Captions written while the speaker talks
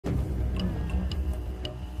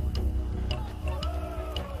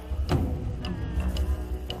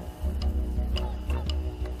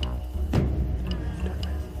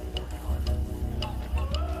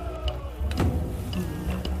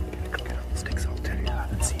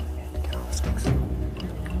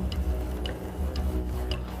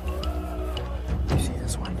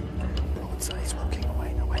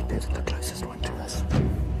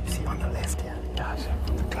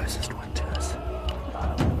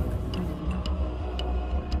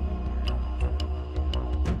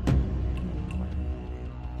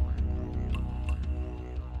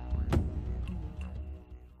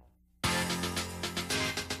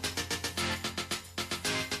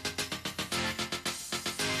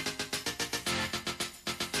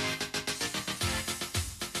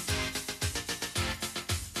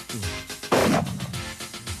What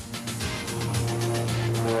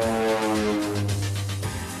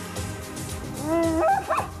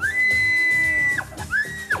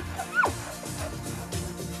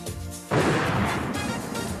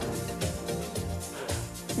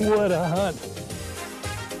a hunt.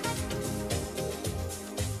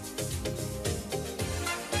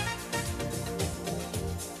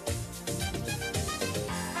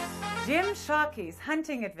 Jim Shockeys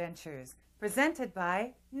Hunting Adventures, presented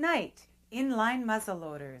by Knight Inline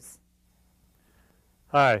Muzzleloaders.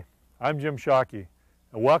 Hi, I'm Jim Shockey,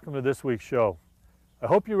 and welcome to this week's show. I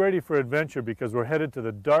hope you're ready for adventure because we're headed to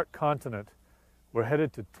the Dark Continent. We're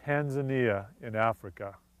headed to Tanzania in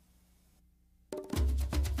Africa.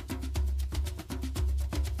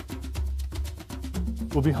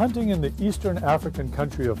 We'll be hunting in the eastern African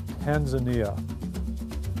country of Tanzania.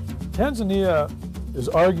 Tanzania is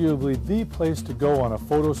arguably the place to go on a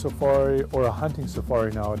photo safari or a hunting safari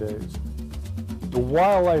nowadays. The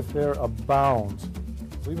wildlife there abounds.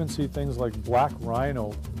 We even see things like black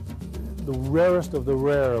rhino, the rarest of the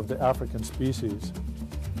rare of the African species.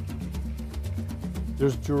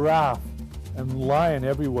 There's giraffe and lion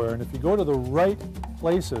everywhere, and if you go to the right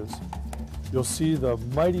places, you'll see the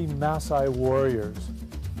mighty Maasai warriors.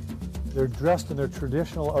 They're dressed in their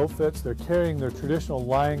traditional outfits, they're carrying their traditional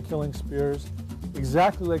lion-killing spears,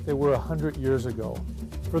 exactly like they were 100 years ago.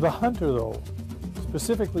 For the hunter, though,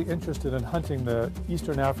 specifically interested in hunting the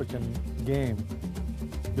Eastern African game,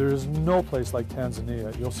 there is no place like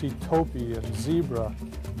Tanzania. You'll see topi and zebra.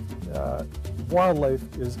 Wildlife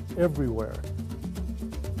is everywhere.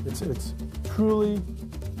 It's truly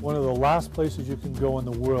one of the last places you can go in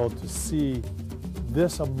the world to see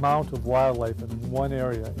this amount of wildlife in one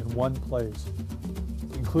area, in one place,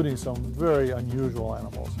 including some very unusual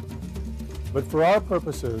animals. But for our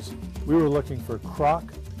purposes, we were looking for croc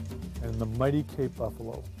and the mighty Cape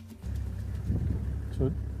buffalo.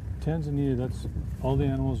 So Tanzania, that's all the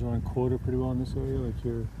animals are on quota pretty well in this area? Like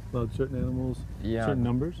you're allowed certain animals, certain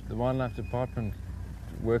numbers? The wildlife department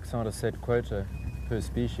works out a set quota per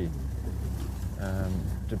species,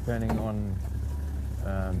 depending on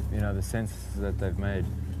the census that they've made.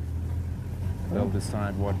 They'll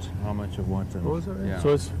decide how much of what. And, Right? Yeah. So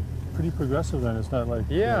it's pretty progressive then. It's not like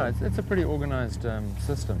it's a pretty organized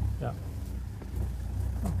system. Yeah.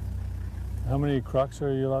 How many crocs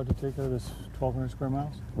are you allowed to take out of this 1,200 square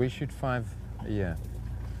miles? We shoot 5 a year.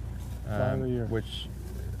 5 a year. Which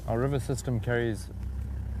our river system carries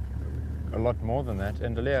a lot more than that.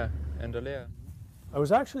 Endelea. I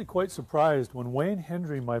was actually quite surprised when Wayne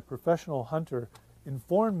Hendry, my professional hunter,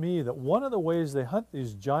 informed me that one of the ways they hunt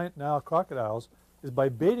these giant Nile crocodiles is by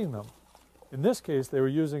baiting them. In this case, they were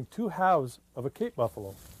using 2 halves of a Cape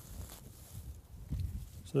buffalo.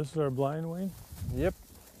 So this is our blind, Wayne? Yep,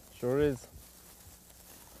 sure is.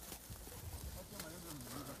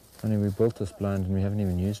 Funny, we built this blind and we haven't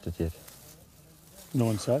even used it yet. No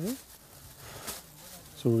one sat here?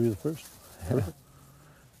 So were you the first? Yeah.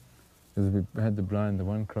 Because we had the blind, the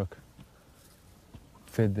one croc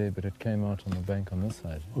fed there, but it came out on the bank on this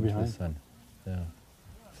side. Oh, behind? The sun. Yeah.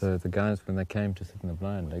 So the guys, when they came to sit in the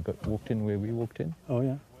blind, they walked in where we walked in. Oh,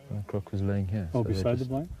 yeah. And the croc was laying here. Oh, so beside the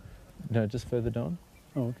blind? No, just further down.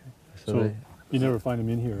 Oh, okay. So you never find them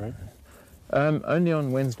in here, right? Only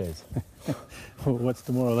on Wednesdays. Oh, what's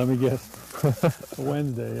tomorrow? Let me guess.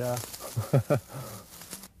 Wednesday, yeah.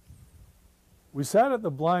 We sat at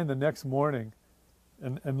the blind the next morning,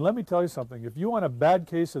 and let me tell you something. If you want a bad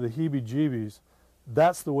case of the heebie-jeebies,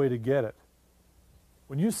 that's the way to get it.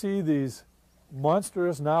 When you see these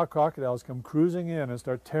monstrous Nile crocodiles come cruising in and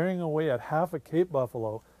start tearing away at half a Cape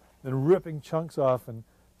buffalo, then ripping chunks off and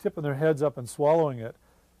tipping their heads up and swallowing it,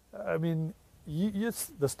 I mean, it's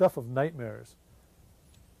the stuff of nightmares.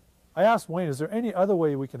 I asked Wayne, is there any other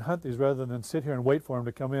way we can hunt these rather than sit here and wait for them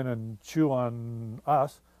to come in and chew on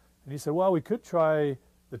us? And he said, well, we could try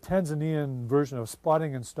the Tanzanian version of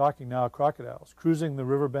spotting and stalking Nile crocodiles, cruising the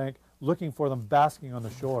riverbank, looking for them basking on the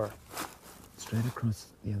shore. Straight across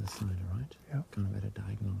the other side, right? Yeah. Kind of at a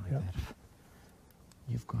diagonal like that.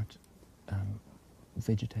 You've got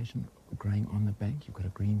vegetation growing on the bank. You've got a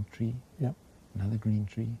green tree, another green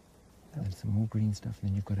tree, and some more green stuff, and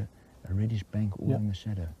then you've got a reddish bank all in the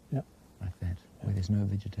shadow, like that, where there's no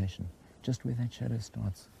vegetation. Just where that shadow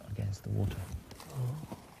starts against the water.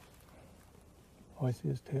 Oh, I see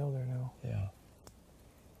his tail there now. Yeah.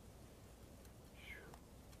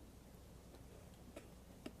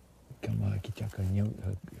 Kama kichaka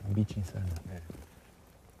mbichi sana.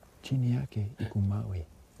 Chini yake iko mawe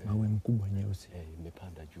mkubwa nyeusi.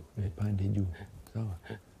 Imepanda juu. Sawa.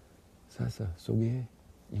 Sasa sogea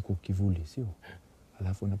iko kivuli, sio?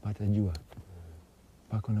 Alafu unapata jua.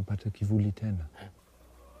 Pakona pata kivuli tena.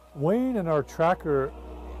 Wayne and our tracker,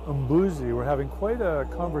 Mbuzi, were having quite a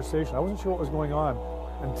conversation. I wasn't sure what was going on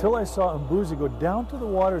until I saw Mbuzi go down to the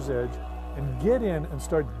water's edge and get in and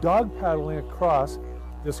start dog paddling across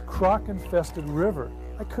this croc-infested river.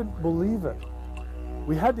 I couldn't believe it.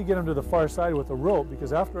 We had to get him to the far side with a rope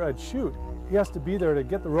because after I'd shoot, he has to be there to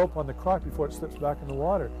get the rope on the croc before it slips back in the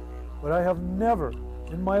water. But I have never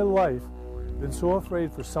in my life been so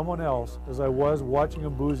afraid for someone else as I was watching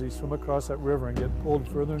Mbuzi swim across that river and get pulled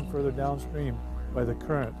further and further downstream by the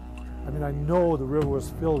current. I mean, I know the river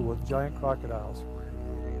was filled with giant crocodiles.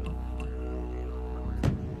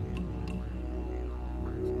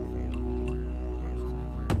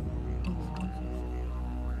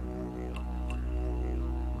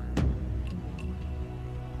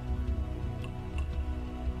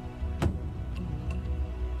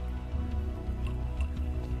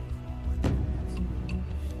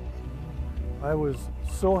 I was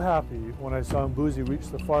so happy when I saw Mbuzi reach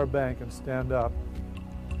the far bank and stand up.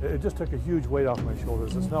 It just took a huge weight off my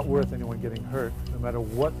shoulders. It's not worth anyone getting hurt, no matter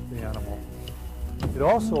what the animal. It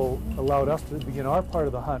also allowed us to begin our part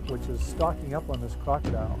of the hunt, which is stalking up on this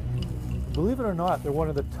crocodile. Believe it or not, they're one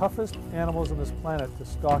of the toughest animals on this planet to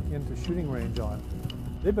stalk into shooting range on.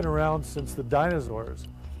 They've been around since the dinosaurs.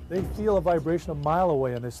 They feel a vibration a mile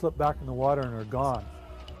away and they slip back in the water and are gone.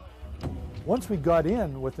 Once we got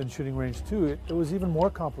in within shooting range too, it was even more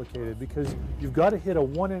complicated because you've got to hit a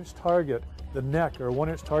 1-inch target, the neck, or a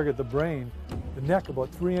 1-inch target, the brain, the neck about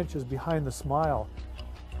 3 inches behind the smile.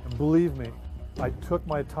 And believe me, I took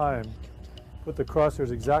my time, put the crosshairs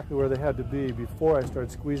exactly where they had to be before I started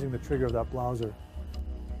squeezing the trigger of that blouser.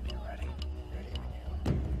 Ready when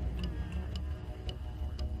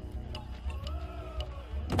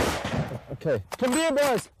you are. Okay. Come here,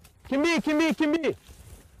 boys. Come here, come here, come here.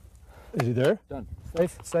 Is he there? Done.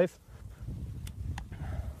 Safe, safe.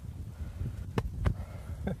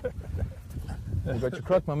 You got your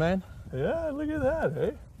croc, my man? Yeah, look at that,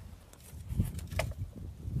 eh?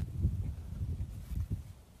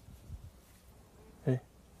 Hey.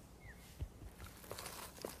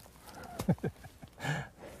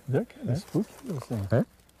 They're kind of spooky, those things. Huh?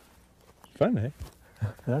 Fun, eh?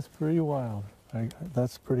 That's pretty wild.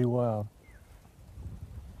 That's pretty wild.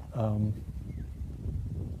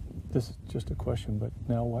 This is just a question, but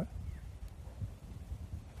now what?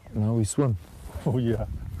 Now we swim. Oh yeah,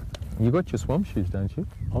 You got your swim shoes, don't you?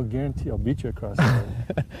 I'll guarantee I'll beat you across the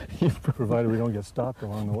road. You Provided we don't get stopped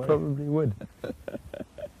along the way. probably would.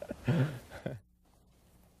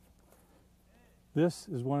 This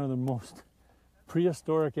is one of the most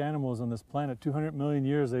prehistoric animals on this planet. 200 million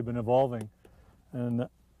years they've been evolving. And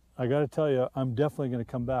I got to tell you, I'm definitely going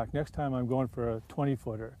to come back. Next time I'm going for a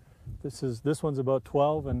 20-footer. This one's about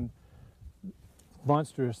 12 and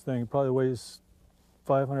monstrous thing. Probably weighs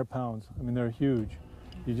 500 pounds. I mean, they're huge.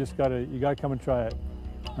 You gotta come and try it.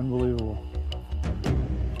 Unbelievable.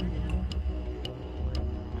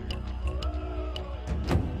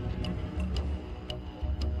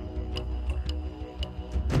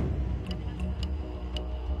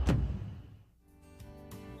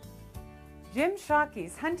 Jim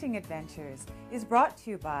Shockeys Hunting Adventures is brought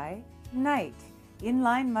to you by Knight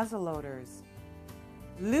Inline Muzzleloaders,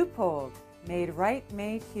 Loophole, made right,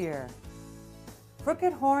 made here,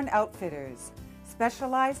 Crooked Horn Outfitters,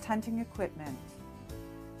 specialized hunting equipment,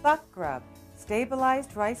 Buck Grub,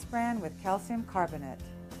 stabilized rice bran with calcium carbonate,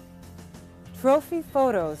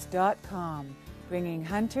 TrophyPhotos.com, bringing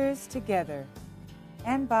hunters together,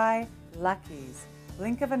 and by Lucky's,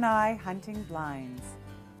 blink of an eye hunting blinds.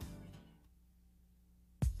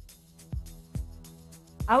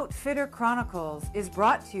 Outfitter Chronicles is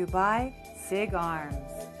brought to you by SIG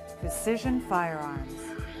Arms, Precision Firearms.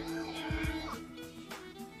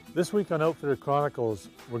 This week on Outfitter Chronicles,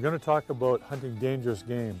 we're going to talk about hunting dangerous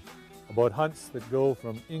game, about hunts that go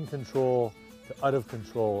from in control to out of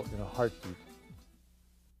control in a heartbeat.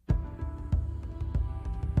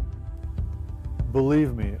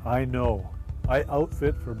 Believe me, I know. I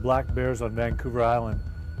outfit for black bears on Vancouver Island,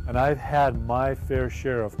 and I've had my fair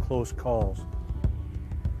share of close calls.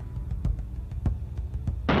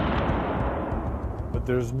 But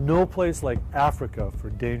there's no place like Africa for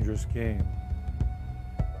dangerous game.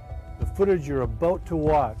 The footage you're about to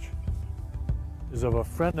watch is of a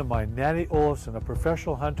friend of mine, Nanny Olofsson, a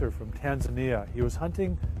professional hunter from Tanzania. He was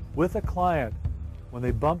hunting with a client when they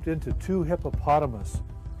bumped into two hippopotamus.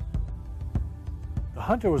 The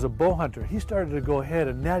hunter was a bow hunter. He started to go ahead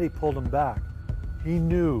and Natty pulled him back. He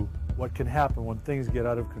knew what can happen when things get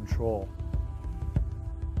out of control.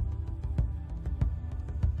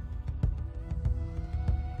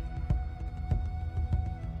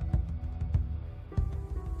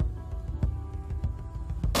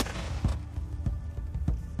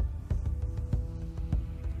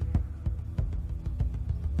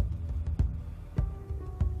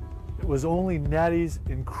 was only Natty's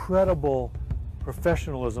incredible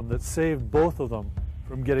professionalism that saved both of them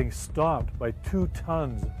from getting stomped by 2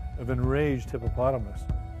 tons of enraged hippopotamus.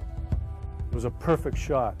 It was a perfect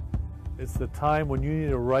shot. It's the time when you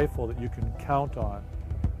need a rifle that you can count on,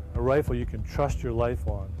 a rifle you can trust your life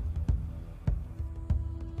on.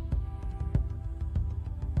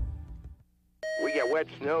 We get wet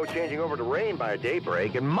snow changing over to rain by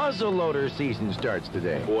daybreak, and muzzleloader season starts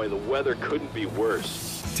today. Boy, the weather couldn't be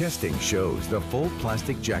worse. Testing shows the full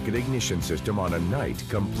plastic jacket ignition system on a night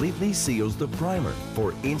completely seals the primer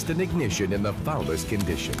for instant ignition in the foulest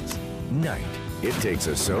conditions. Night, it takes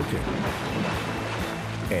a soaking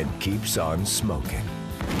and keeps on smoking.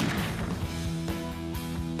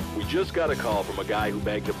 We just got a call from a guy who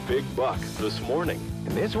bagged a big buck this morning.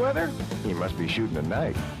 In this weather, he must be shooting at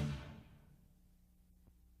night.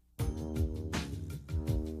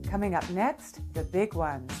 Coming up next, the big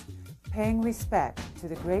ones, paying respect to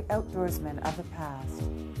the great outdoorsmen of the past.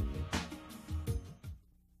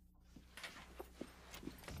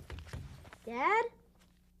 Dad?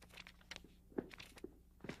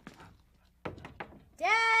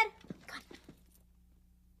 Dad?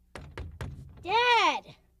 Dad?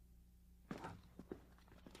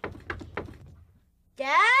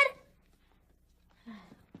 Dad?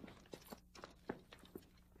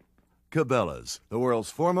 Cabela's, the world's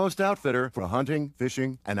foremost outfitter for hunting,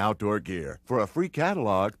 fishing, and outdoor gear. For a free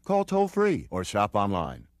catalog, call toll-free or shop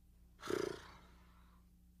online.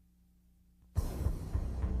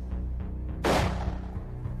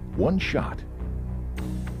 One shot.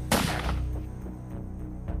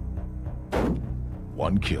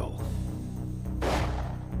 One kill.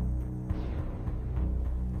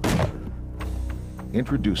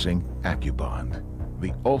 Introducing AccuBond,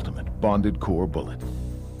 the ultimate bonded core bullet.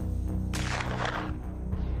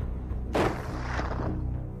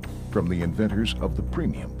 From the inventors of the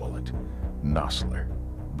premium bullet, Nosler.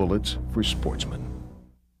 Bullets for sportsmen.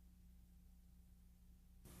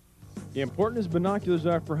 Important as binoculars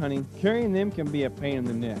are for hunting, carrying them can be a pain in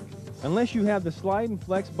the neck. Unless you have the Slide and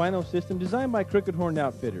Flex Bino system designed by Crooked Horned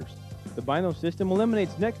Outfitters. The Bino system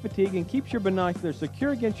eliminates neck fatigue and keeps your binoculars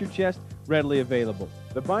secure against your chest, readily available.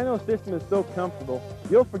 The Bino system is so comfortable,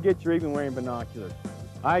 you'll forget you're even wearing binoculars.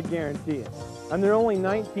 I guarantee it. And they're only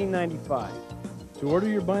 $19.95. To order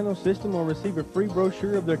your Bino system or receive a free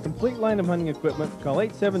brochure of their complete line of hunting equipment, call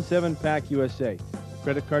 877-PAC-USA.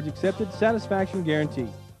 Credit cards accepted, satisfaction guaranteed.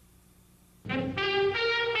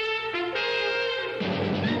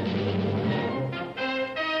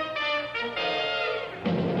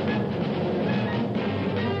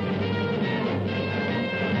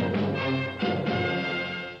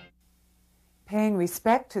 Paying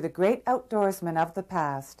respect to the great outdoorsmen of the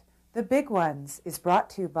past, the big ones is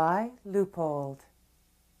brought to you by Leupold.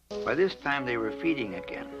 By this time they were feeding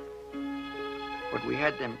again, but we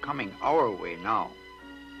had them coming our way now.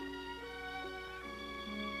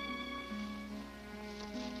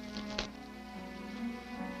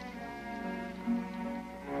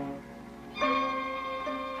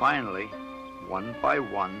 Finally, one by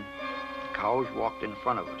one, cows walked in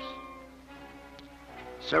front of us.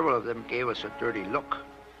 Several of them gave us a dirty look,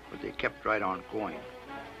 but they kept right on going.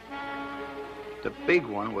 The big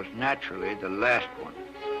one was naturally the last one.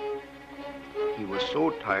 He was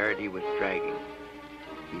so tired he was dragging.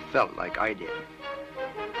 He felt like I did.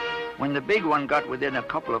 When the big one got within a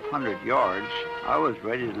couple of 100 yards, I was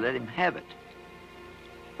ready to let him have it.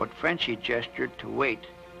 But Frenchy gestured to wait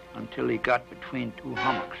until he got between 2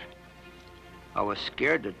 hummocks. I was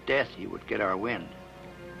scared to death he would get our wind,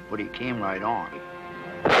 but he came right on.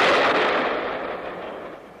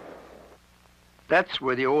 That's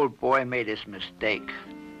where the old boy made his mistake.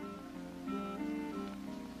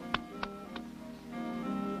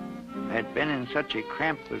 I had been in such a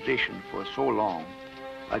cramped position for so long,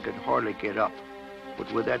 I could hardly get up.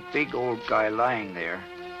 But with that big old guy lying there,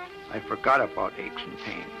 I forgot about aches and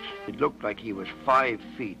pains. It looked like he was 5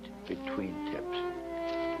 feet between tips.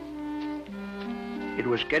 It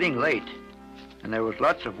was getting late, and there was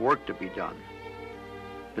lots of work to be done.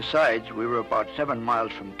 Besides, we were about 7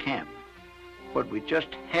 miles from camp, but we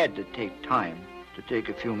just had to take time to take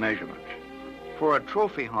a few measurements. For a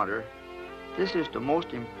trophy hunter, this is the most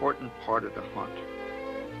important part of the hunt.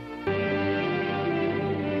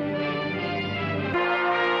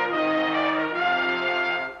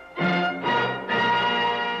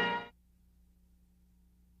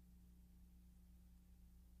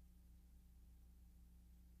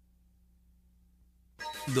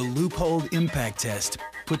 The Leupold Impact Test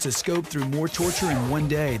puts a scope through more torture in one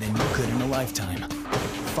day than you could in a lifetime.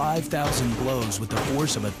 5,000 blows with the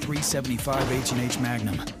force of a .375 H&H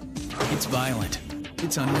Magnum. It's violent,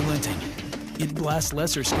 It's unrelenting. It blasts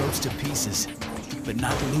lesser scopes to pieces, but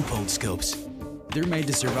not the Leupold scopes. They're made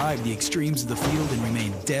to survive the extremes of the field and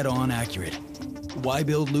remain dead-on accurate. Why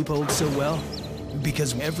build Leupold so well?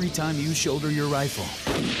 Because every time you shoulder your rifle,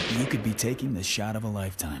 you could be taking the shot of a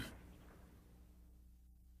lifetime.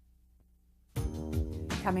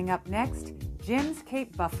 Coming up next, Jim's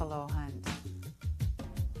Cape Buffalo hunt.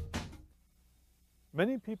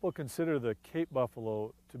 Many people consider the Cape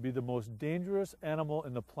buffalo to be the most dangerous animal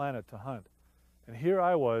in the planet to hunt. And here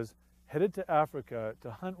I was, headed to Africa to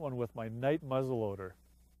hunt one with my night muzzleloader.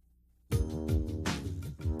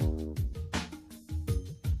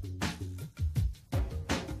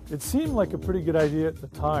 It seemed like a pretty good idea at the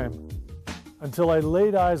time, until I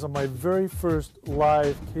laid eyes on my very first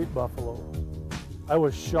live Cape buffalo. I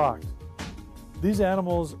was shocked. These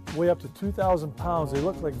animals weigh up to 2,000 pounds. They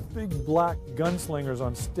look like big black gunslingers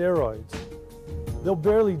on steroids. They'll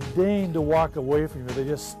barely deign to walk away from you. They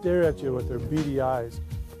just stare at you with their beady eyes.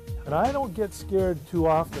 And I don't get scared too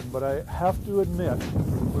often, but I have to admit,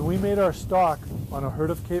 when we made our stalk on a herd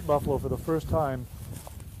of Cape buffalo for the first time,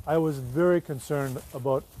 I was very concerned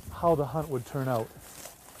about how the hunt would turn out.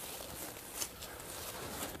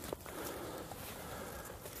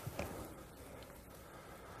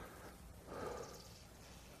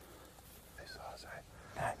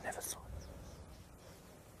 I never saw it.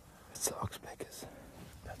 It's the oxpeckers.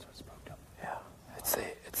 That's what spooked them. Yeah, it's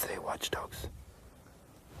their watchdogs.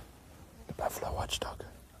 The buffalo watchdog.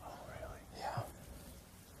 Oh, really? Yeah.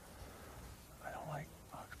 I don't like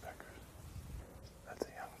oxpeckers. That's a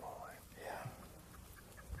young bull, eh? Yeah.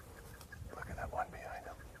 Look at that one behind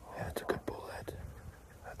him. Oh, Yeah, it's a good bull, that.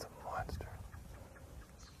 that's a monster.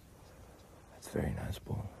 It's a very nice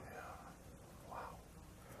bull. Yeah. Wow.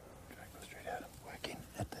 Can I go straight at him? Working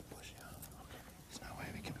at that bush, yeah. Okay. There's no way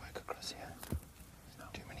we can work across here. No.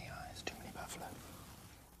 Too many eyes, too many buffalo.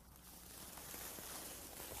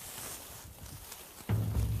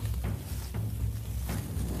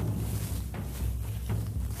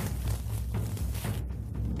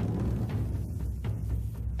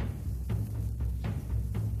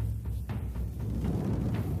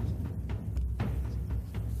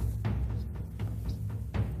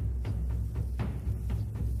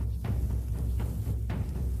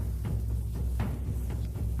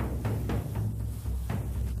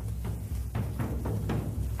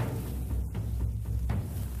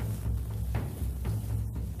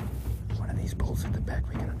 One of these bulls at the back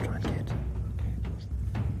we're going to try and get.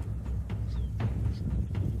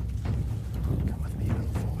 Come with me a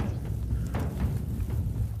little forward.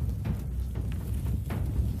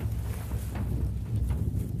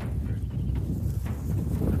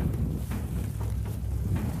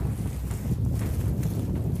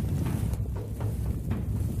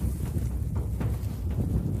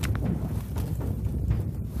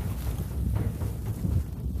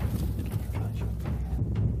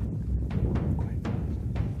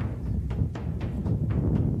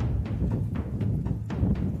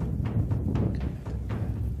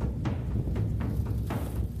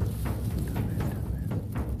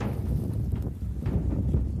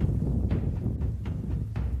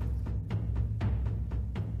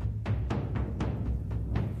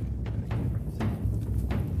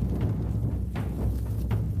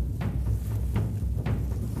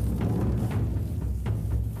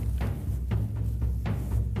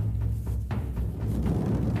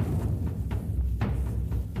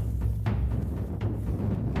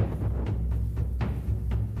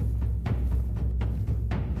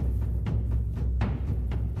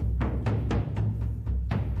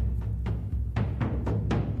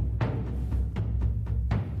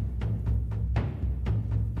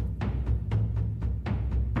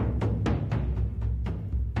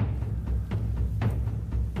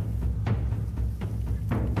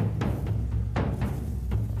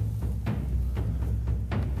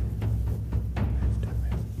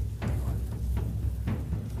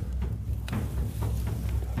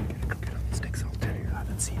 Get on the sticks, I'll tell you. I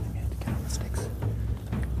haven't seen them yet. Get on the sticks.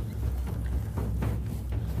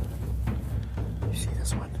 You see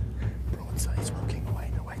this one? Broadside, he's walking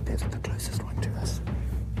away. No, wait, there's the closest one to us.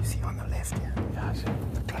 You see on the left here? Yeah, I see.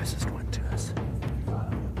 The closest one to us.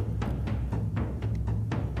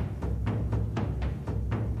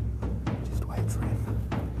 Just wait for him.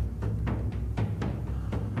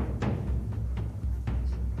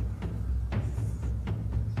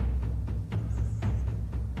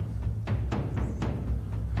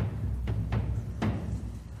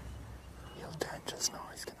 He'll turn just now.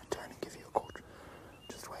 He's going to turn and give you a quarter.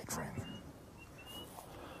 Just wait for him.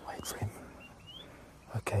 Wait for him.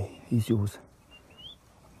 Okay, he's yours.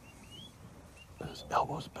 His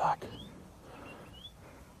elbows back.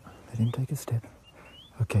 Let him take a step.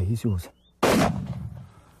 Okay, he's yours.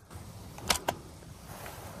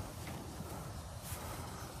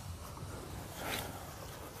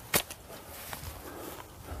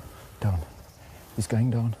 Down. He's going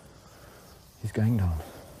down. He's going down.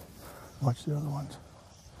 Watch the other ones.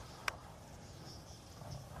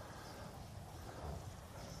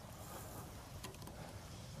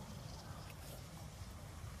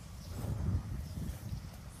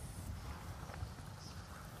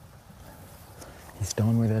 He's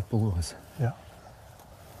down where that bull was. Yeah.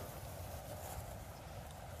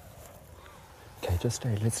 Okay, just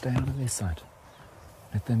stay. Let's stay out of their sight.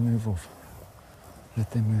 Let them move off.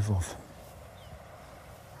 Let them move off.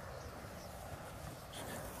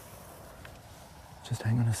 Just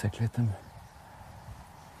hang on a sec. Let them...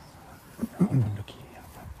 Look here.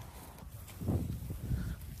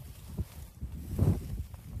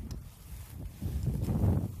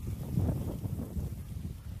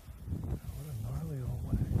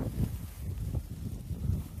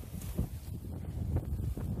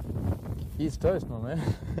 He's toast, my man.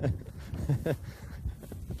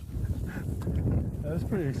 That's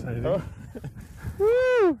pretty exciting. Oh.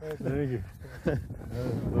 Woo! Thank you.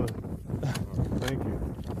 Thank you.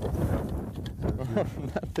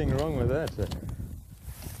 Nothing wrong with that.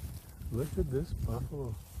 Look at this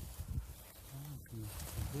buffalo.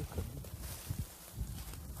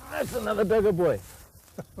 That's another bigger boy.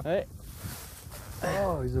 Hey.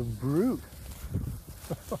 Oh, he's a brute.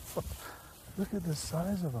 Look at the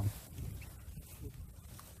size of him.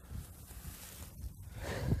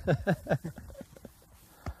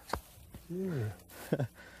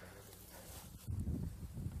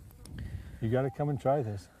 You got to come and try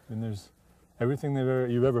this. I mean, there's everything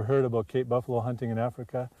you've ever heard about Cape buffalo hunting in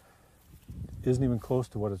Africa isn't even close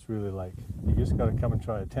to what it's really like. You just got to come and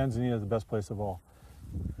try it. Tanzania is the best place of all.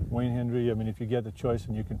 Wayne Hendry, I mean, if you get the choice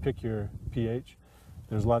and you can pick your PH,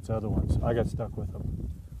 there's lots of other ones. I got stuck with them.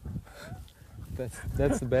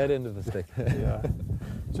 That's the bad end of the stick. Yeah,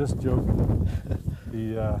 just joking.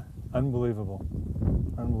 The unbelievable,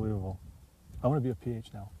 unbelievable. I want to be a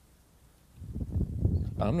PH now.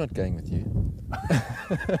 I'm not going with you.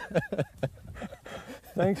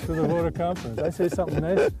 Thanks for the vote of confidence. I say something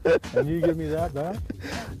nice, and you give me that back.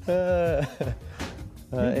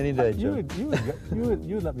 Any day, Joe.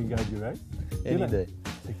 You would let me guide you, right? Any day.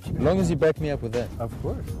 As long as you back me up with that. Of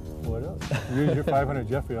course. What else? Use your 500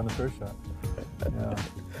 Jeffrey on the first shot. Yeah.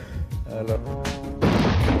 I love it.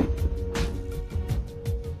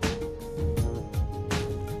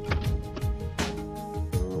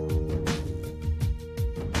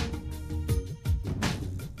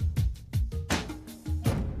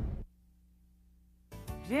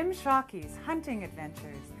 Jim Shockeys Hunting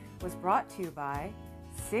Adventures was brought to you by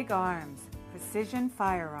SIG Arms, Precision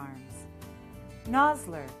Firearms,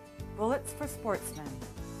 Nosler, Bullets for Sportsmen,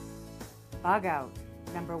 Bug Out,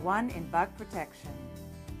 #1 in bug protection,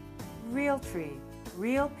 Realtree,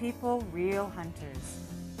 real people, real hunters,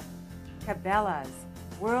 Cabela's,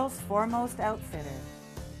 world's foremost outfitter,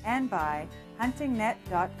 and by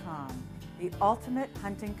huntingnet.com, the ultimate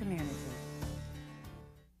hunting community.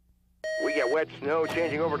 We get wet snow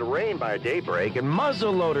changing over to rain by daybreak, and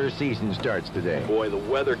muzzleloader season starts today. Boy, the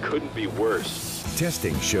weather couldn't be worse.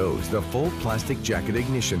 Testing shows the full plastic jacket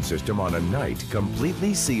ignition system on a night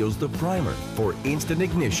completely seals the primer for instant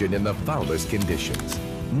ignition in the foulest conditions.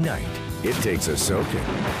 Night, it takes a soaking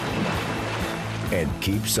and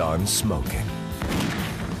keeps on smoking.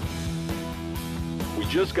 We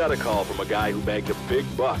just got a call from a guy who bagged a big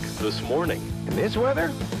buck this morning. In this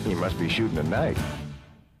weather, he must be shooting at night.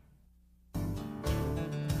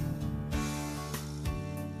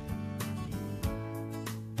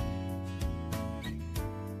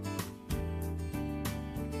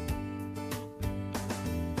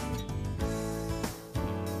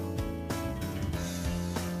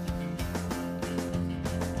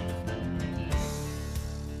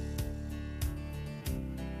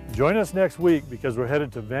 Join us next week because we're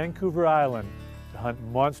headed to Vancouver Island to hunt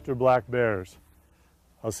monster black bears.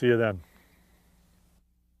 I'll see you then.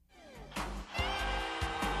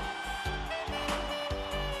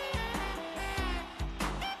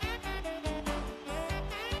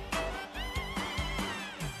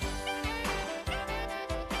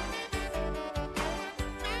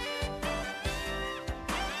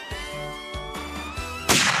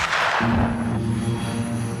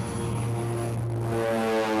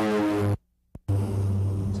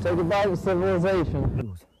 Say goodbye to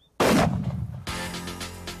civilization.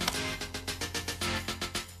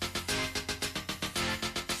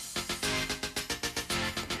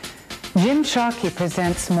 Jim Shockey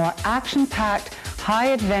presents more action-packed,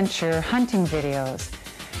 high-adventure hunting videos.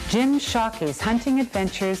 Jim Shockeys Hunting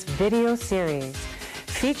Adventures video series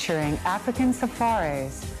featuring African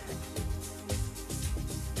safaris,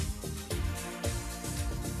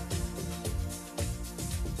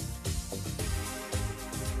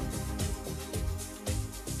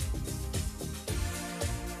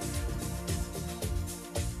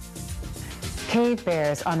 cave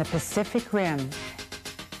bears on the Pacific Rim,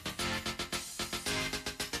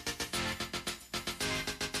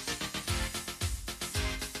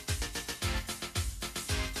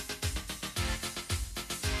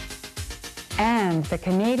 and the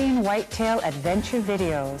Canadian whitetail adventure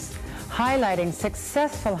videos, highlighting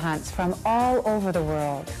successful hunts from all over the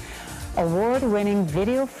world. Award-winning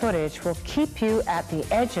video footage will keep you at the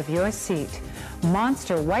edge of your seat.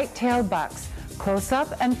 Monster whitetail bucks, close up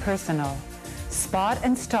and personal. Spot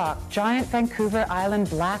and stalk giant Vancouver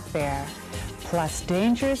Island black bear, plus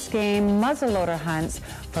dangerous game muzzleloader hunts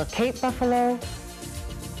for Cape buffalo,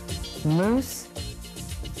 moose,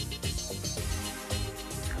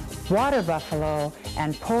 water buffalo,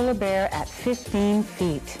 and polar bear at 15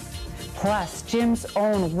 feet. Plus Jim's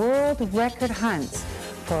own world record hunts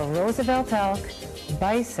for Roosevelt elk,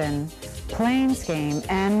 bison, plains game,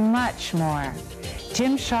 and much more.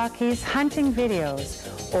 Jim Shockeys hunting videos.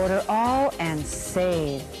 Order all and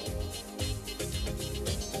save.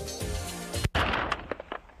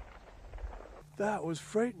 That was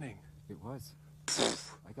frightening. It was.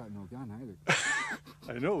 I got no gun either.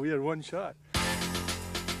 I know, we had one shot.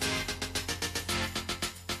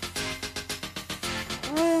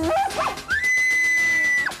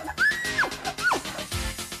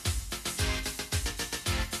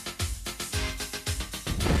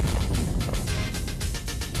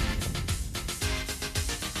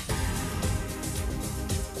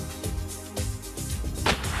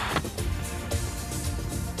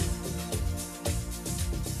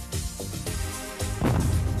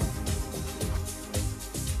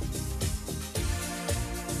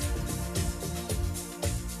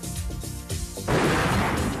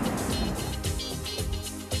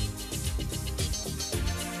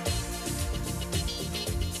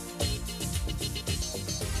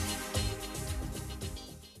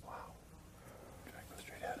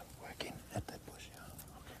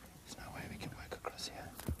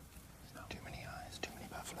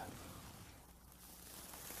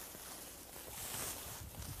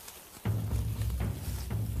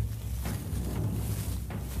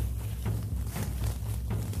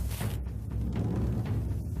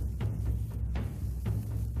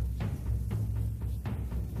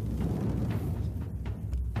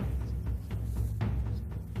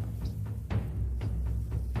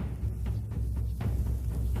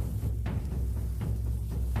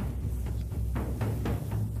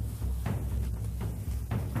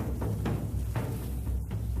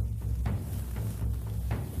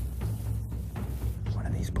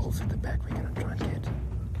 Bulls at the back we're going to try and get.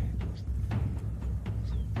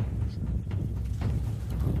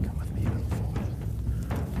 Come with me a little forward.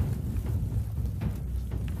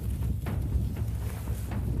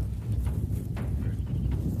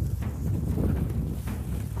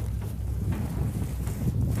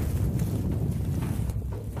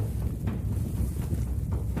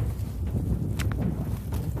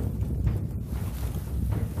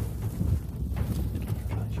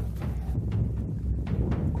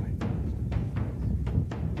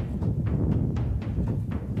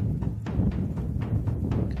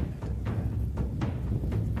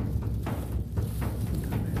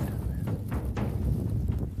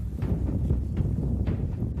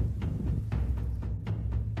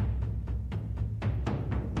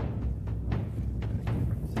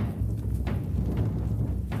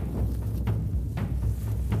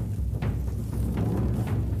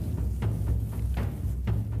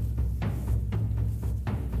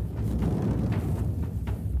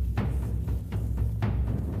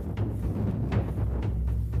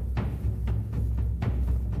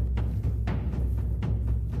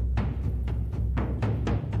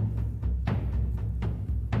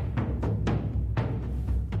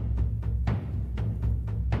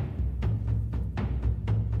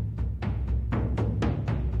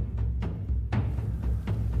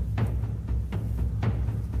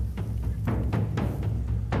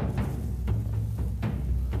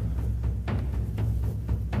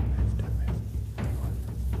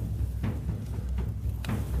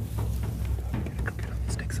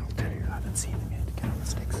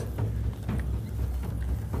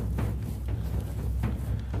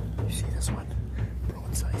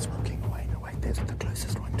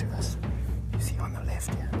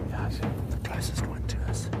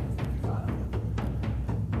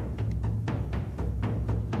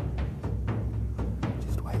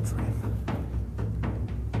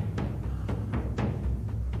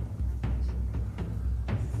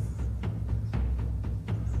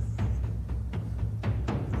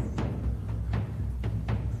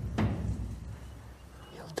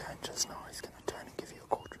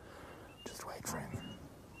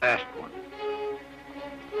 last one.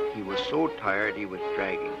 He was so tired he was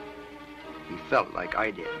dragging. He felt like I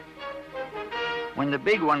did. When the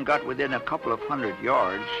big one got within a couple of 100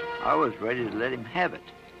 yards, I was ready to let him have it.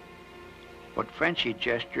 But Frenchy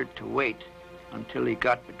gestured to wait until he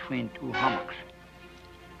got between two hummocks.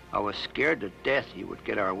 I was scared to death he would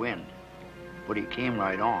get our wind, but he came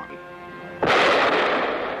right on.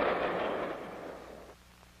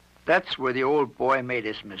 That's where the old boy made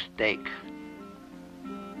his mistake.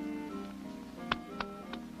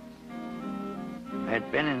 I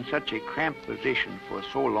had been in such a cramped position for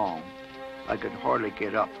so long, I could hardly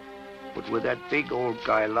get up. But with that big old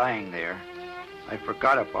guy lying there, I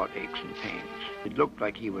forgot about aches and pains. It looked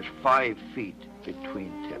like he was 5 feet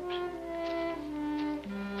between tips.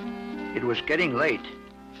 It was getting late,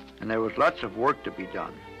 and there was lots of work to be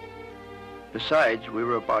done. Besides, we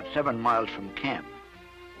were about 7 miles from camp,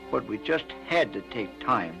 but we just had to take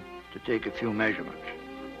time to take a few measurements.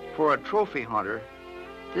 For a trophy hunter,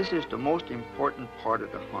 this is the most important part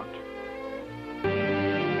of the hunt.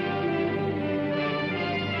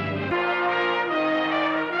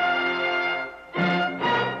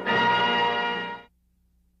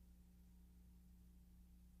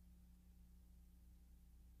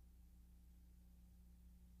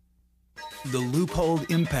 The loophole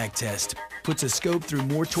impact test puts a scope through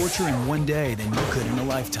more torture in one day than you could in a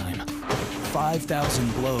lifetime.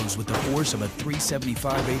 5,000 blows with the force of a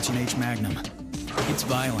 .375 H&H Magnum. It's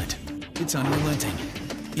violent. It's unrelenting.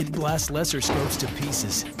 It blasts lesser scopes to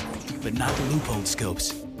pieces, but not the loophole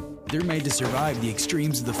scopes. They're made to survive the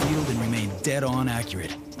extremes of the field and remain dead-on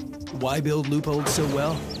accurate. Why build loopholes so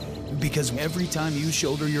well? Because every time you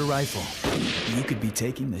shoulder your rifle, you could be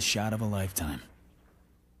taking the shot of a lifetime.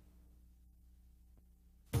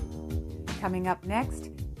 Coming up next,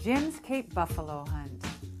 Jim's Cape Buffalo hunt.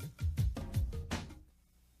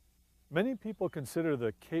 Many people consider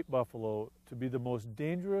the Cape buffalo to be the most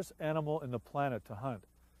dangerous animal in the planet to hunt.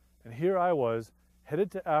 And here I was, headed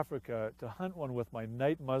to Africa to hunt one with my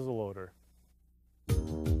night muzzleloader.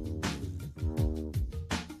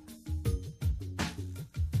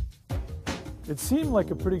 It seemed like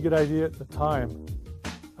a pretty good idea at the time,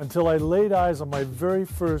 until I laid eyes on my very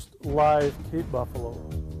first live Cape buffalo.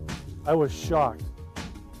 I was shocked.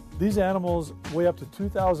 These animals weigh up to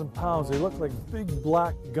 2,000 pounds. They look like big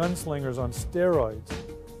black gunslingers on steroids.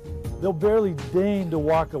 They'll barely deign to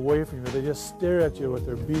walk away from you. They just stare at you with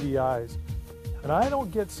their beady eyes. And I don't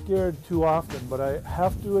get scared too often, but I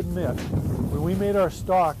have to admit, when we made our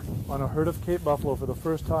stalk on a herd of Cape buffalo for the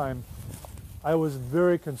first time, I was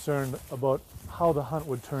very concerned about how the hunt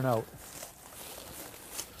would turn out.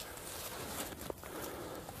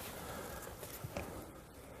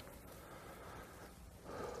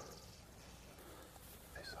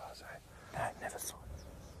 No, I never saw it.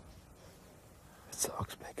 It's the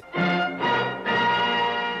oxback.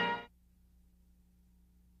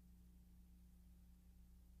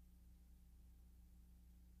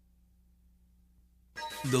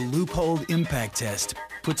 The loophole impact test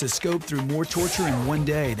puts a scope through more torture in one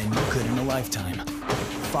day than you could in a lifetime.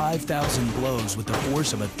 5,000 blows with the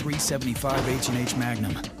force of a .375 H&H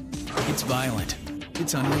Magnum. It's violent.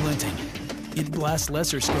 It's unrelenting. It blasts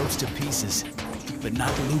lesser scopes to pieces, but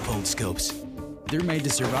not the loophole scopes. They're made to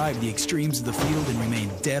survive the extremes of the field and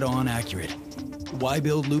remain dead-on accurate. Why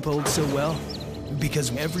build loopholes so well?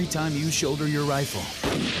 Because every time you shoulder your rifle,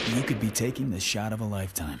 you could be taking the shot of a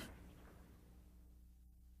lifetime.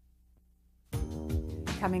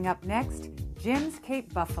 Coming up next, Jim's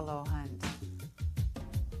Cape Buffalo hunt.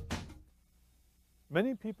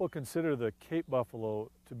 Many people consider the Cape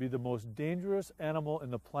buffalo to be the most dangerous animal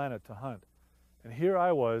in the planet to hunt. And here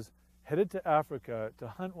I was, headed to Africa to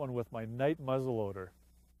hunt one with my night muzzleloader.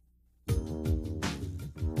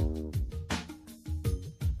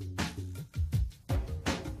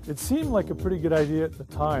 It seemed like a pretty good idea at the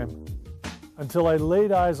time, until I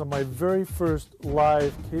laid eyes on my very first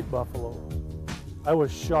live Cape buffalo. I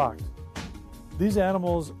was shocked. These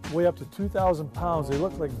animals weigh up to 2,000 pounds. They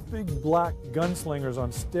look like big black gunslingers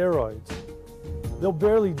on steroids. They'll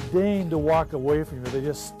barely deign to walk away from you. They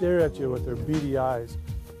just stare at you with their beady eyes.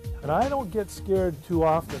 And I don't get scared too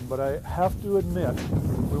often, but I have to admit,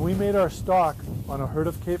 when we made our stalk on a herd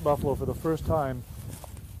of Cape buffalo for the first time,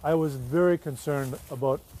 I was very concerned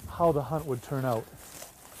about how the hunt would turn out.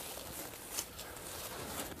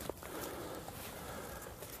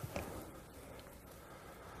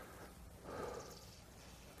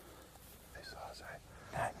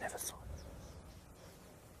 No, I never saw it.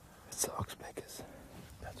 It's the oxbackers.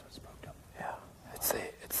 That's what spooked them. Yeah, it's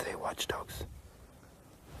their watchdogs.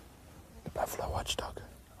 The buffalo watchdog.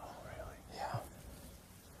 Oh, really? Yeah.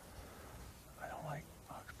 I don't like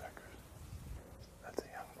oxbackers.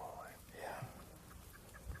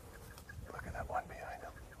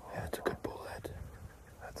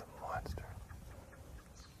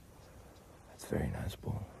 very nice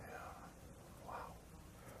ball. Yeah. Wow.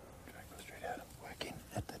 Can I go straight at him? Work in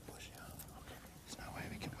at that bush, yeah. Okay. There's no way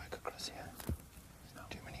we can work across here. No.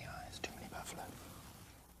 Too many eyes, too many buffalo.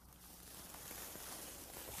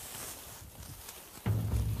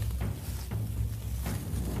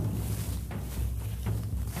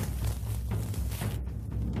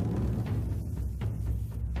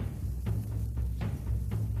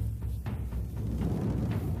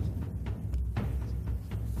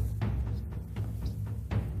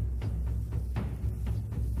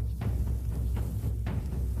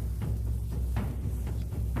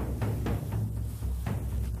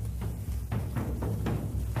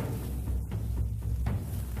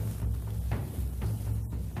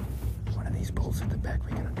 These balls at the back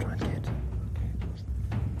we're going to try and get.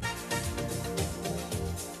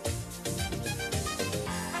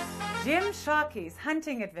 Jim Shockeys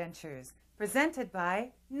Hunting Adventures, presented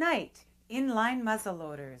by Knight Inline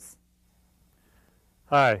Muzzleloaders.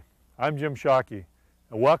 Hi, I'm Jim Shockey,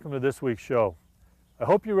 and welcome to this week's show. I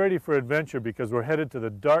hope you're ready for adventure because we're headed to the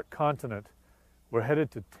Dark Continent. We're headed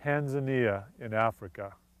to Tanzania in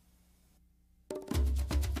Africa.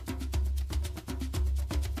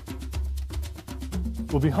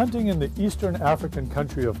 We'll be hunting in the eastern African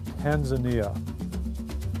country of Tanzania.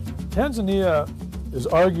 Tanzania is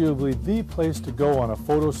arguably the place to go on a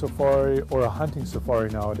photo safari or a hunting safari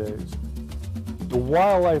nowadays. The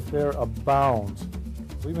wildlife there abounds.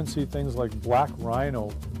 We even see things like black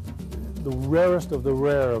rhino, the rarest of the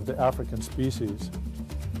rare of the African species.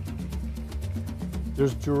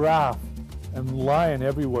 There's giraffe and lion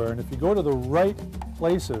everywhere, and if you go to the right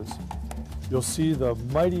places, you'll see the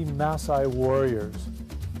mighty Maasai warriors.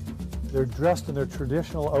 They're dressed in their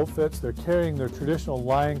traditional outfits. They're carrying their traditional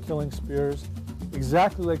lion-killing spears,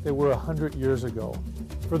 exactly like they were 100 years ago.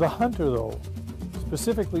 For the hunter, though,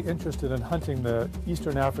 specifically interested in hunting the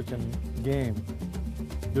Eastern African game,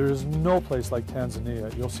 there is no place like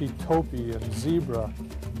Tanzania. You'll see topi and zebra.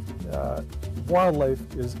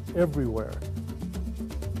 Wildlife is everywhere.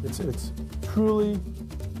 It's truly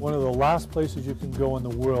one of the last places you can go in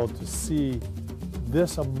the world to see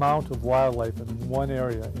this amount of wildlife in one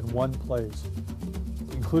area, in one place,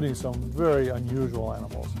 including some very unusual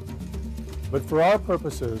animals. But for our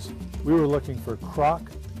purposes, we were looking for croc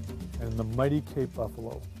and the mighty Cape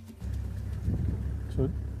buffalo. So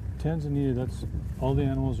Tanzania, that's all the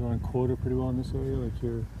animals are on quota pretty well in this area? Like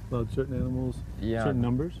you're allowed certain animals, certain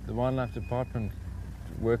numbers? The wildlife department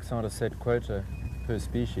works out a set quota per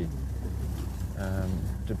species,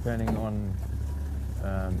 depending on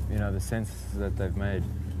the census that they've made.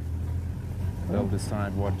 They'll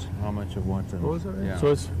decide how much of what. And, is that right? Yeah. So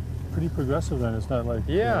it's pretty progressive then. It's not like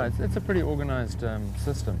it's a pretty organized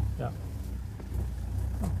system. Yeah.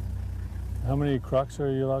 How many crocs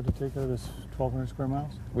are you allowed to take out of this 1,200 square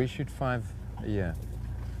miles? We shoot 5 a year.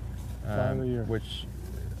 5 a year. Which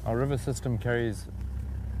our river system carries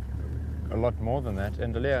a lot more than that.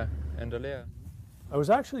 Endelea. I was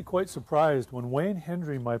actually quite surprised when Wayne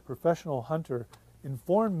Hendry, my professional hunter,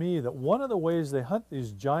 informed me that one of the ways they hunt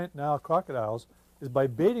these giant Nile crocodiles is by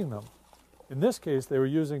baiting them. In this case, they were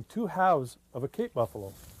using 2 halves of a Cape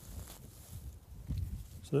buffalo.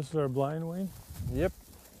 So this is our blind, Wayne? Yep,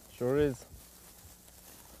 sure is.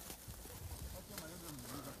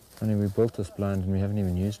 Funny, we built this blind and we haven't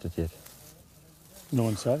even used it yet. No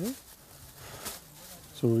one sat here?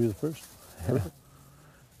 So were you the first?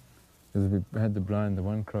 Because we had the blind, the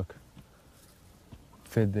one croc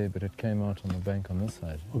fed there, but it came out on the bank on this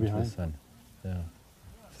side. Oh, behind? This side. Yeah.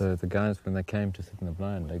 So the guys, when they came to sit in the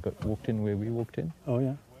blind, they walked in where we walked in. Oh,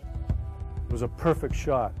 yeah. It was a perfect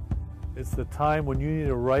shot. It's the time when you need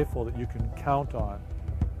a rifle that you can count on,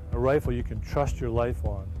 a rifle you can trust your life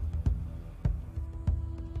on.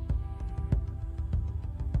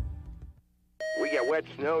 We get wet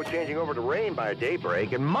snow changing over to rain by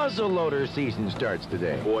daybreak, and muzzleloader season starts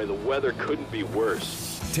today. Boy, the weather couldn't be worse.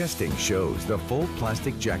 Testing shows the full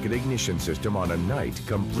plastic jacket ignition system on a night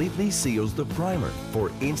completely seals the primer for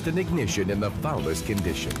instant ignition in the foulest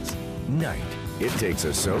conditions. Night, it takes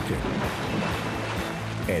a soaking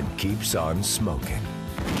and keeps on smoking.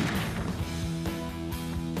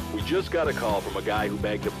 We just got a call from a guy who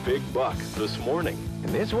bagged a big buck this morning.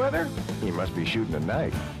 In this weather, he must be shooting at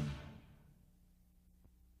night.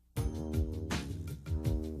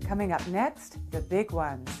 Coming up next, the big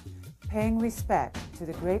ones, paying respect to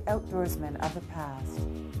the great outdoorsmen of the past.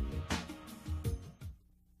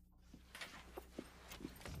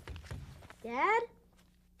 Dad?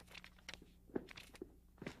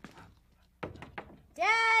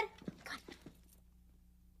 Dad?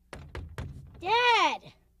 Dad?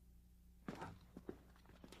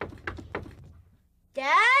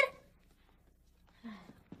 Dad?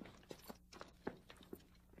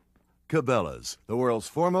 Cabela's, the world's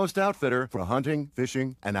foremost outfitter for hunting,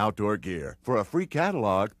 fishing, and outdoor gear. For a free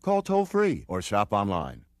catalog, call toll-free or shop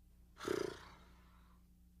online.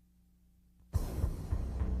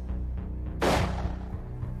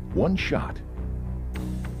 One shot.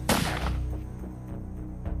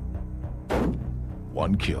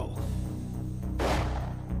 One kill.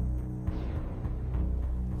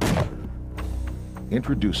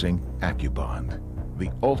 Introducing AccuBond,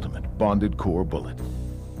 the ultimate bonded core bullet.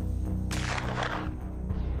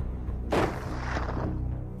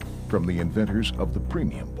 From the inventors of the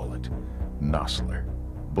premium bullet, Nosler,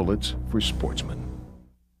 bullets for sportsmen.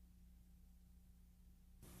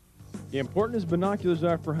 Important as binoculars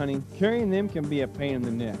are for hunting, carrying them can be a pain in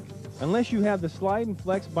the neck. Unless you have the slide and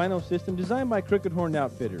flex bino system designed by Crooked Horned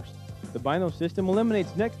Outfitters. The bino system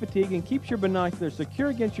eliminates neck fatigue and keeps your binoculars secure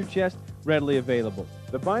against your chest, readily available.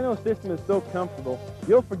 The bino system is so comfortable,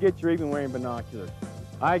 you'll forget you're even wearing binoculars.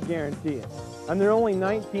 I guarantee it. And they're only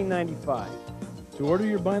 $19.95. To order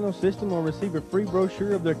your bino system or receive a free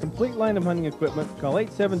brochure of their complete line of hunting equipment, call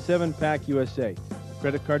 877-PAC-USA.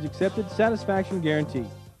 Credit cards accepted, satisfaction guaranteed.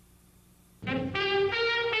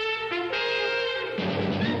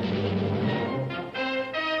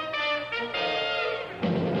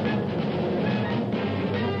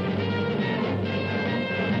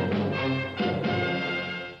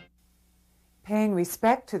 Paying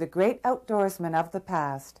respect to the great outdoorsmen of the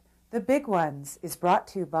past, The Big Ones is brought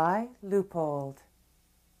to you by Leupold.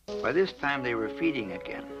 By this time they were feeding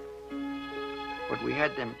again, but we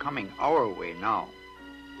had them coming our way now.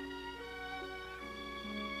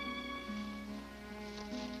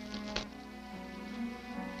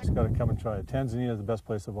 Just got to come and try it. Tanzania is the best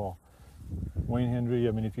place of all. Wayne Hendry,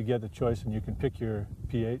 I mean, if you get the choice and you can pick your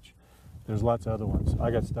pH, there's lots of other ones.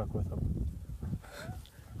 I got stuck with them.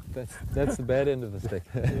 That's the bad end of the stick.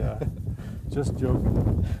 Yeah, just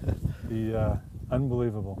joking. The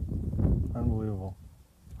unbelievable, unbelievable.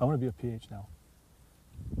 I want to be a pH now.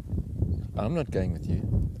 I'm not going with you.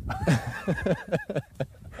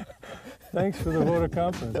 Thanks for the vote of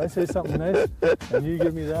confidence. I say something nice, and you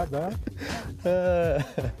give me that back.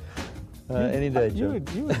 Any day, Joe.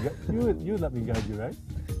 You would let me guide you, right?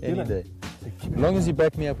 Any day. As long as you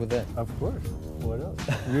back me up with that. Of course. What else?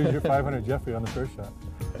 Use your 500 Jeffrey on the first shot.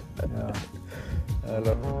 Yeah. I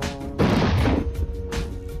love it.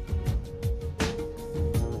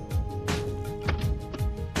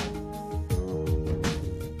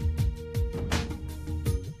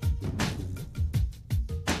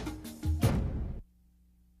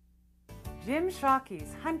 Jim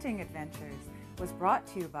Shockeys Hunting Adventures was brought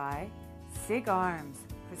to you by SIG Arms,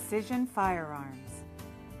 Precision Firearms,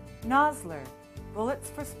 Nosler, Bullets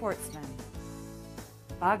for Sportsmen,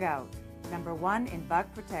 Bug Out, #1 in bug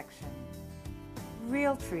protection,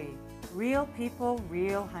 Realtree, Real People,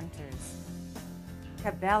 Real Hunters,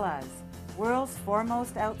 Cabela's, World's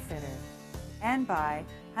Foremost Outfitter, and by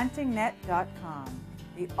HuntingNet.com,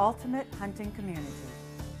 the ultimate hunting community.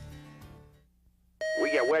 We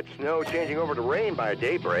get wet snow changing over to rain by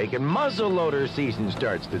daybreak, and muzzleloader season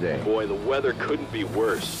starts today. Boy, the weather couldn't be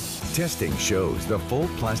worse. Testing shows the full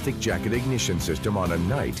plastic jacket ignition system on a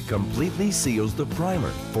night completely seals the primer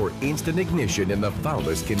for instant ignition in the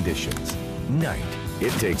foulest conditions. Night.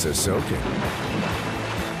 It takes a soaking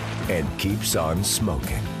and keeps on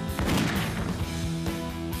smoking.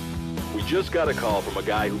 We just got a call from a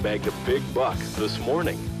guy who bagged a big buck this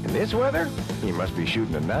morning. In this weather? He must be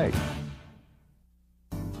shooting at night.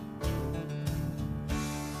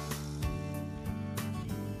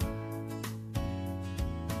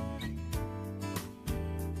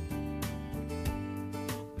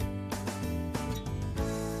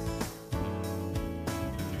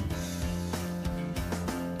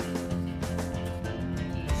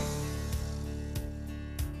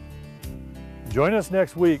 Join us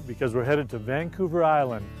next week because we're headed to Vancouver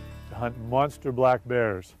Island to hunt monster black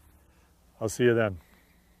bears. I'll see you then.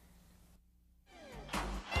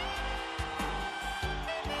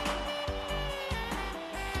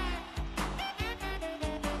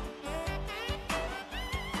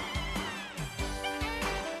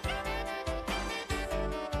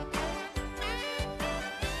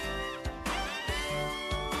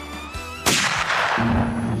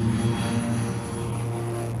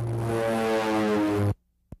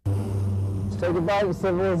 Say goodbye to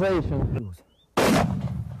civilization.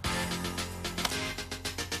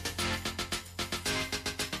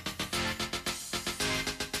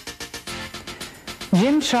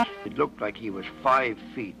 Jim Shaw. It looked like he was 5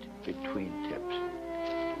 feet between tips.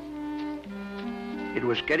 It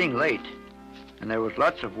was getting late, and there was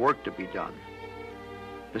lots of work to be done.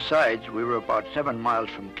 Besides, we were about 7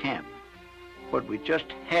 miles from camp. but we just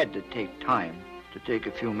had to take time to take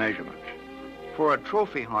a few measurements. For a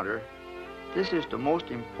trophy hunter, this is the most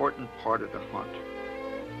important part of the hunt.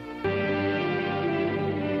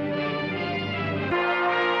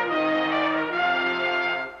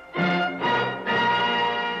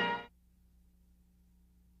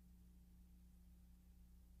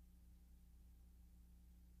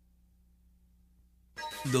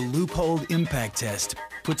 The Loophole Impact Test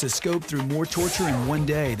puts a scope through more torture in one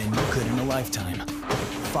day than you could in a lifetime.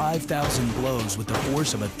 5,000 blows with the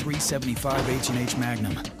force of a .375 H&H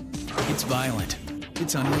Magnum. It's violent.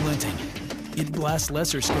 It's unrelenting. It blasts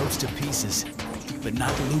lesser scopes to pieces, but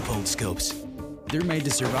not the Loophole scopes. They're made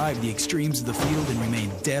to survive the extremes of the field and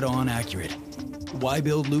remain dead-on accurate. Why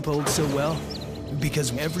build Loopholes so well?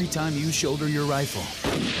 Because every time you shoulder your rifle,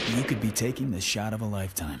 you could be taking the shot of a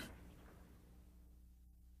lifetime.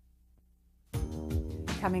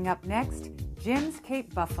 Coming up next, Jim's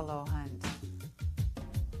Cape Buffalo hunt.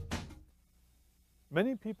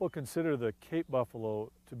 Many people consider the Cape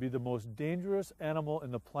buffalo to be the most dangerous animal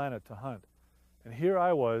in the planet to hunt. And here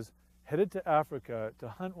I was, headed to Africa to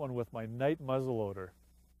hunt one with my night muzzleloader.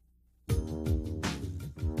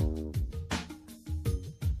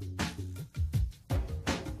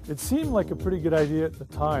 It seemed like a pretty good idea at the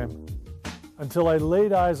time, until I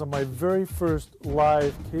laid eyes on my very first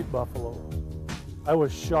live Cape buffalo. I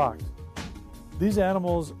was shocked. These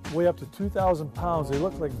animals weigh up to 2,000 pounds. They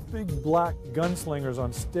look like big black gunslingers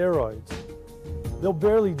on steroids. They'll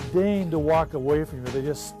barely deign to walk away from you. They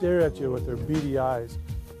just stare at you with their beady eyes.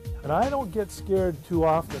 And I don't get scared too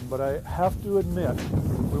often, but I have to admit,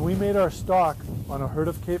 when we made our stalk on a herd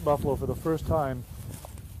of Cape buffalo for the first time,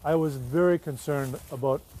 I was very concerned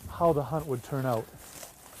about how the hunt would turn out.